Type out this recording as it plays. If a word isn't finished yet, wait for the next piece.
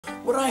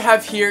What I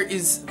have here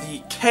is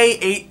the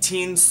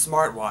K18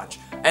 smartwatch,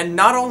 and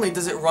not only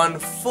does it run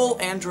full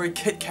Android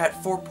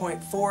KitKat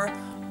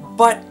 4.4,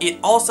 but it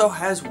also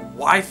has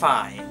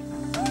Wi-Fi.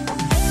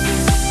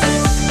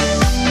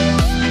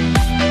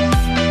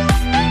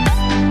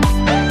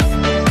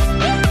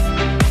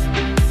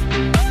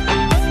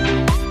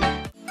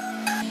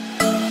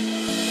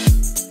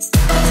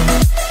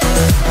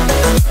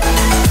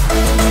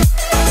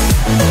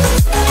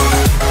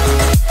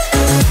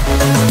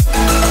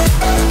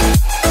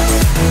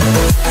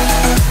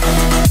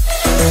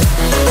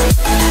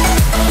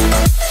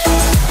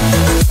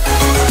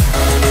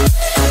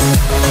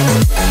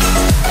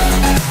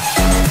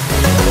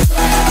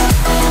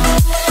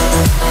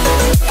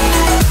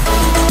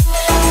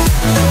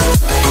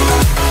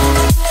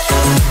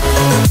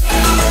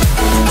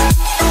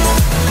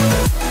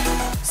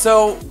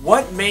 So,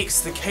 what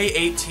makes the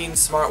K18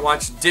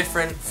 smartwatch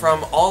different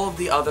from all of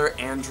the other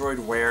Android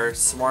Wear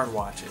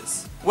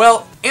smartwatches?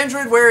 Well,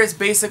 Android Wear is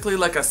basically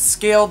like a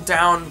scaled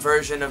down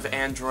version of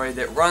Android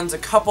that runs a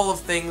couple of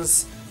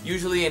things,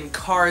 usually in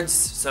cards,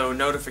 so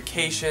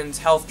notifications,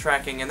 health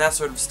tracking, and that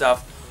sort of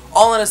stuff,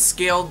 all in a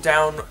scaled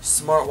down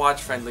smartwatch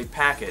friendly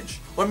package.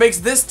 What makes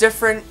this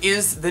different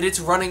is that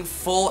it's running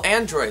full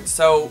Android.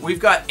 So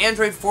we've got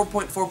Android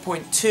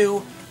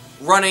 4.4.2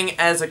 running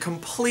as a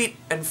complete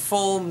and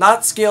full,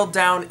 not scaled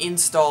down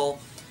install.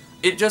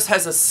 It just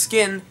has a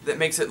skin that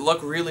makes it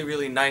look really,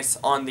 really nice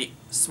on the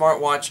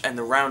smartwatch and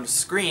the round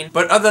screen,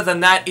 but other than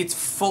that, it's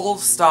full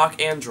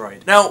stock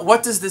Android. Now,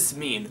 what does this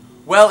mean?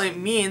 Well, it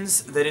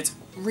means that it's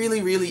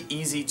really, really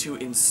easy to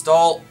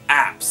install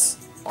apps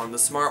on the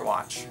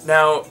smartwatch.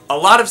 Now, a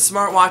lot of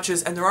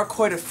smartwatches, and there are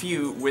quite a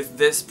few with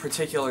this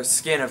particular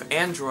skin of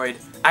Android,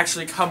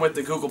 actually come with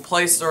the Google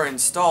Play Store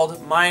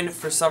installed. Mine,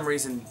 for some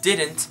reason,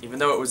 didn't, even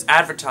though it was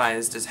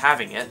advertised as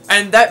having it.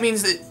 And that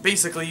means that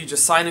basically you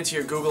just sign into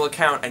your Google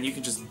account and you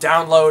can just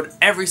download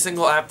every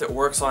single app that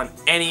works on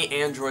any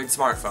Android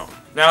smartphone.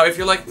 Now, if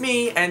you're like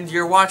me and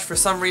your watch for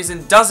some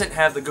reason doesn't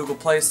have the Google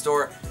Play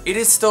Store, it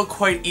is still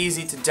quite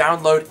easy to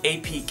download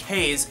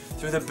APKs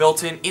through the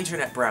built-in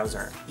internet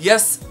browser.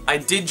 Yes, I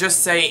did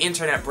just say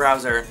internet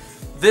browser.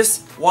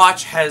 This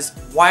watch has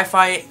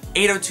Wi-Fi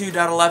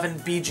 802.11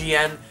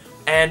 BGN,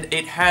 and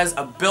it has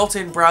a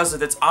built-in browser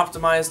that's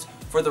optimized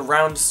for the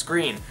round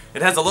screen.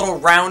 It has a little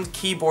round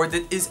keyboard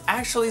that is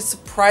actually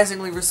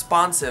surprisingly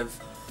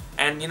responsive,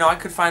 and you know, I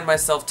could find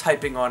myself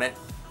typing on it.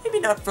 Maybe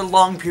not for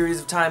long periods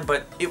of time,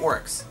 but it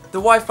works. The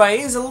Wi-Fi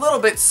is a little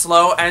bit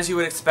slow, as you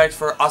would expect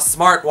for a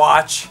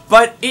smartwatch,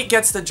 but it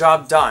gets the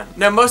job done.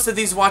 Now, most of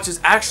these watches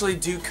actually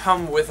do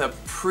come with a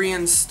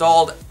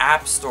pre-installed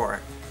app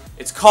store.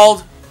 It's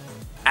called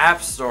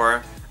App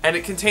Store, and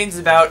it contains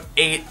about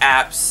 8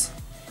 apps.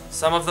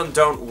 Some of them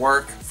don't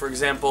work. For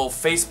example,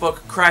 Facebook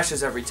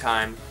crashes every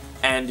time,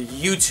 and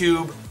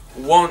YouTube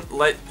won't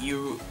let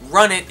you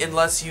run it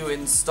unless you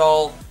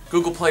install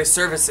Google Play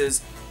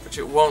services, which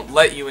it won't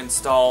let you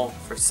install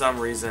for some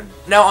reason.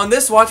 Now, on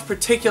this watch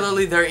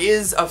particularly, there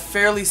is a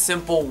fairly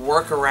simple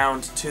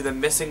workaround to the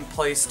missing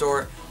Play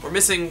Store, or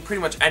missing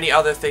pretty much any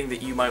other thing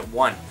that you might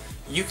want.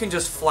 You can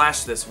just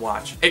flash this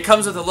watch. It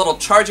comes with a little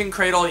charging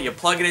cradle, you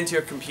plug it into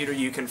your computer,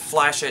 you can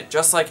flash it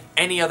just like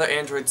any other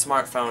Android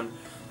smartphone,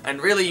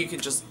 and really you can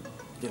just,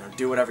 you know,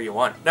 do whatever you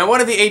want. Now,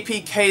 one of the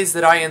APKs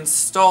that I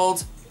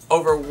installed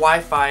over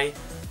Wi-Fi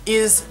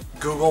is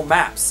Google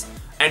Maps.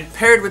 And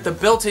paired with the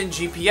built-in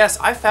GPS,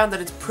 I found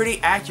that it's pretty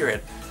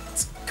accurate.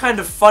 It's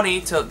kind of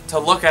funny to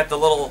look at the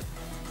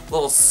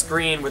little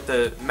screen with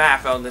the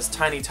map on this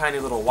tiny, tiny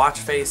little watch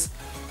face,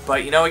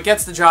 but you know, it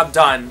gets the job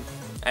done,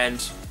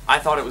 and I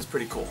thought it was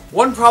pretty cool.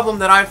 One problem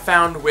that I've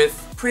found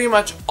with pretty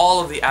much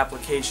all of the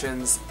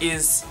applications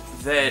is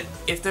that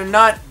if they're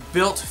not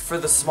built for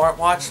the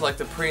smartwatch like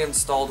the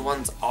pre-installed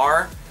ones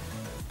are,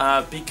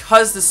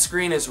 because the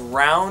screen is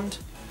round,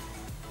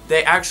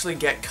 they actually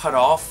get cut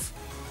off.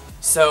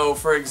 So,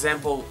 for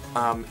example,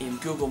 in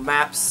Google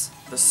Maps,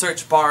 the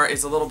search bar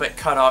is a little bit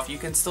cut off. You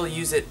can still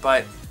use it,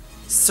 but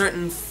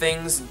certain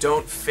things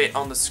don't fit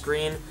on the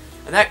screen,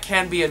 and that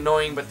can be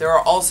annoying, but there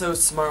are also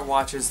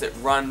smartwatches that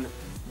run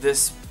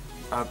this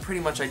pretty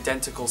much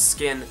identical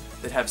skin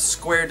that have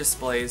square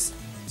displays,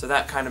 so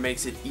that kind of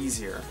makes it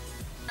easier.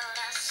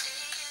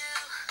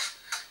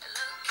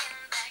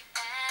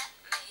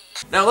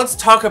 Now let's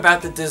talk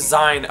about the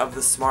design of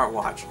the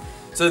smartwatch.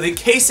 So the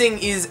casing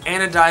is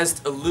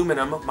anodized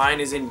aluminum. Mine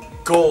is in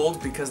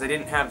gold because they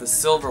didn't have the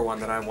silver one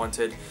that I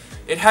wanted.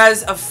 It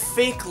has a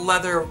fake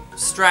leather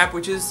strap,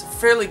 which is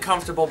fairly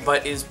comfortable,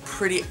 but is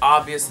pretty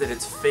obvious that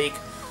it's fake.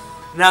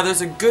 Now,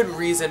 there's a good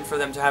reason for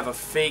them to have a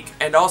fake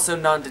and also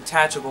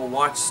non-detachable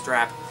watch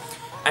strap,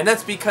 and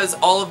that's because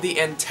all of the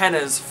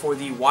antennas for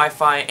the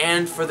Wi-Fi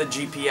and for the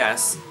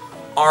GPS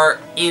are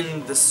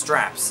in the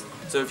straps.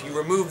 So if you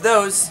remove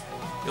those,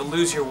 you'll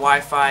lose your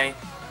Wi-Fi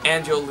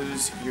and you'll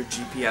lose your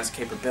GPS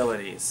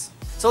capabilities.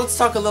 So let's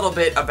talk a little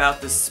bit about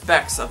the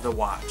specs of the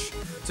watch.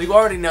 So you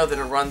already know that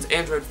it runs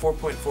Android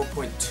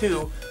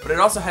 4.4.2, but it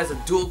also has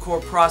a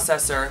dual-core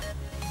processor,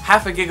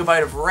 half a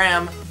gigabyte of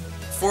RAM,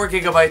 4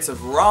 gigabytes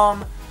of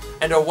ROM,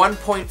 and a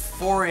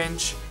 1.4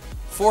 inch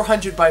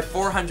 400 by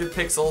 400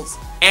 pixels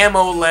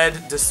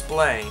AMOLED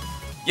display.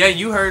 Yeah,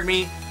 you heard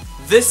me.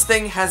 This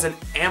thing has an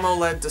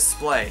AMOLED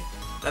display.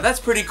 Now that's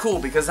pretty cool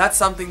because that's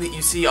something that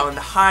you see on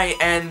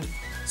high-end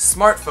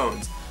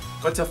smartphones.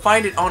 But to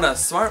find it on a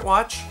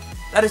smartwatch,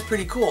 that is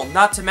pretty cool.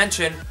 Not to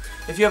mention,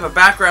 if you have a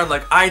background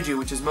like I do,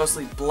 which is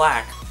mostly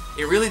black,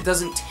 it really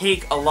doesn't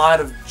take a lot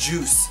of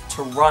juice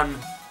to run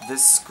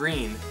this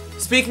screen.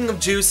 Speaking of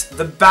juice,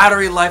 the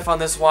battery life on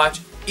this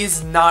watch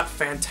is not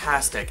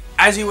fantastic.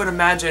 As you would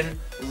imagine,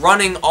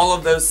 running all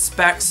of those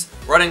specs,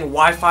 running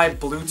Wi-Fi,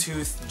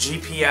 Bluetooth,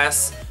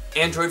 GPS,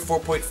 Android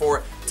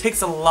 4.4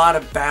 takes a lot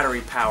of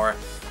battery power,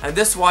 and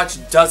this watch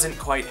doesn't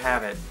quite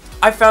have it.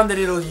 I found that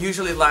it'll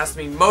usually last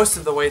me most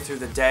of the way through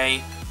the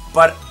day,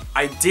 but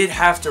I did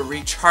have to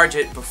recharge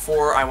it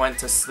before I went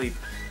to sleep,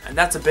 and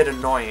that's a bit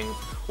annoying.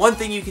 One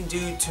thing you can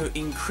do to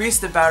increase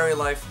the battery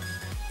life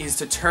is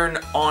to turn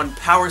on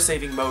power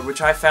saving mode,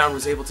 which I found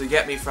was able to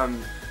get me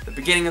from the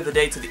beginning of the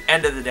day to the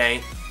end of the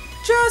day,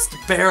 just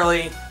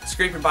barely,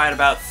 scraping by at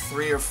about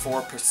 3 or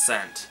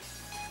 4%.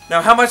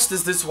 Now, how much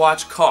does this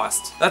watch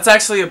cost? That's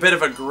actually a bit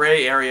of a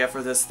gray area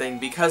for this thing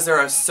because there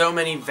are so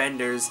many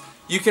vendors.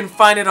 You can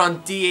find it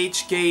on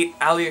DHgate,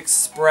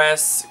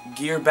 AliExpress,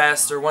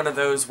 GearBest, or one of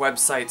those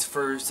websites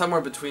for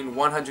somewhere between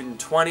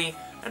 $120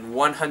 and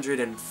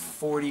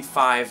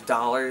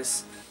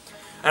 $145.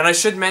 And I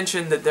should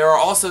mention that there are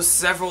also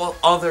several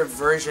other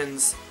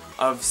versions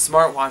of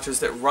smartwatches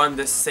that run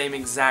this same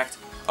exact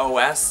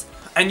OS.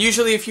 And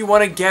usually if you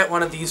want to get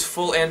one of these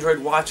full Android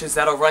watches,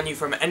 that'll run you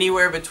from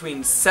anywhere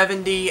between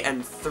 $70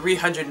 and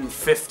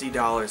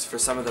 $350 for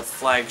some of the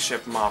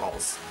flagship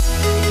models.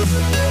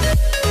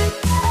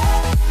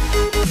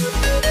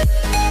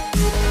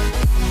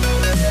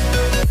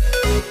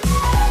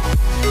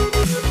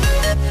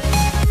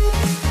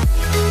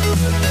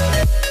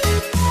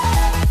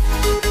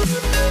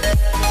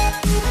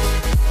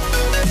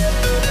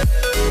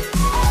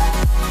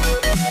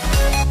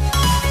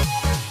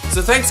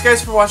 So thanks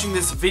guys for watching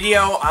this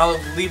video. I'll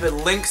leave a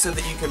link so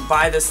that you can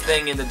buy this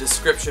thing in the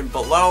description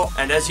below.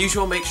 And as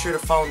usual, make sure to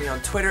follow me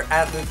on Twitter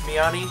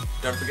 @LukeMiani.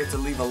 Don't forget to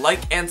leave a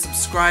like and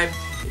subscribe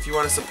if you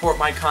want to support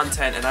my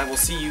content, and I will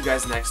see you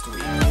guys next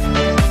week.